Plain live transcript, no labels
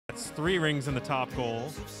3 rings in the top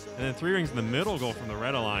goal, and then 3 rings in the middle goal from the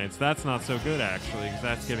Red Alliance. That's not so good, actually, because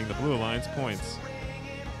that's giving the Blue Alliance points.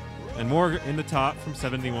 And more in the top from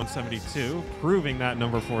 71-72, proving that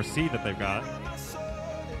number 4 seed that they've got.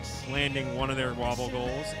 Landing one of their wobble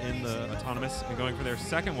goals in the autonomous and going for their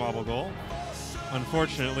second wobble goal.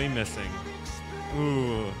 Unfortunately, missing.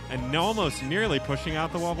 Ooh, and almost nearly pushing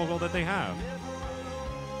out the wobble goal that they have.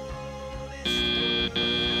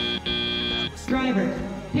 Drivers,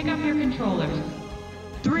 pick up your controllers.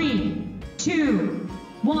 3, 2,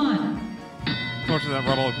 1. Unfortunately,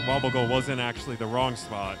 that wobble goal was in actually the wrong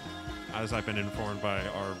spot, as I've been informed by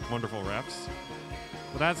our wonderful refs.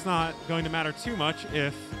 But that's not going to matter too much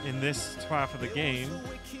if, in this half of the game,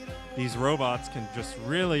 these robots can just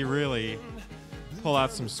really, really pull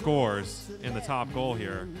out some scores in the top goal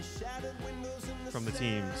here from the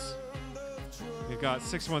teams. We've got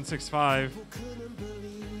 6165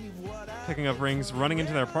 picking up rings, running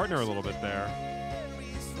into their partner a little bit there,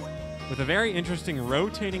 with a very interesting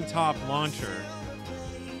rotating top launcher.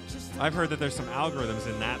 I've heard that there's some algorithms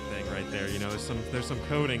in that thing right there. You know, there's some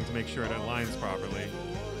coding to make sure it aligns properly,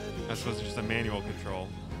 as opposed to just a manual control.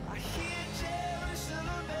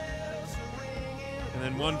 And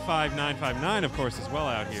then 15959, of course, is well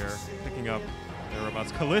out here, picking up their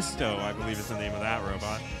robots. Callisto, I believe, is the name of that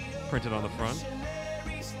robot, printed on the front.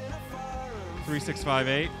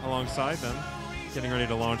 3658 alongside them, getting ready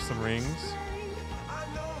to launch some rings,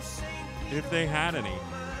 if they had any,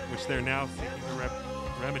 which they're now seeking to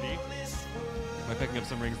remedy by picking up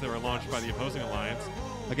some rings that were launched by the opposing alliance.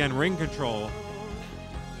 Again, ring control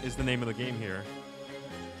is the name of the game here.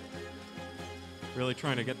 Really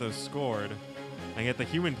trying to get those scored and get the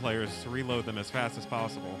human players to reload them as fast as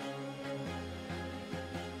possible.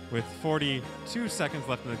 With 42 seconds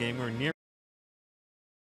left in the game, we're near.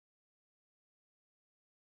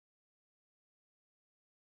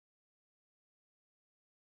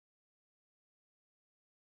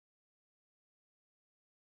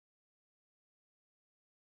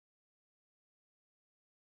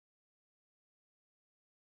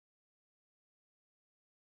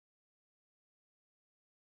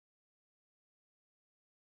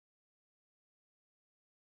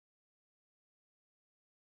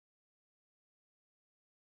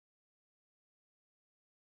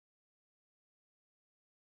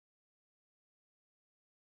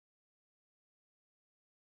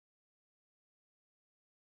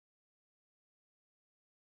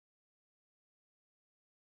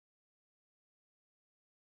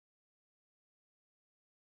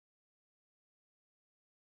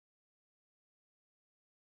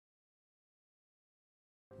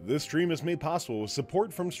 This stream is made possible with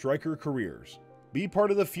support from Stryker Careers. Be part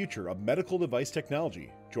of the future of medical device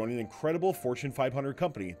technology. Join an incredible Fortune 500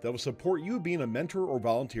 company that will support you being a mentor or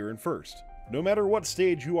volunteer in FIRST. No matter what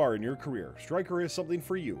stage you are in your career, Stryker has something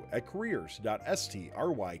for you at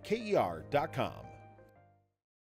careers.stryker.com.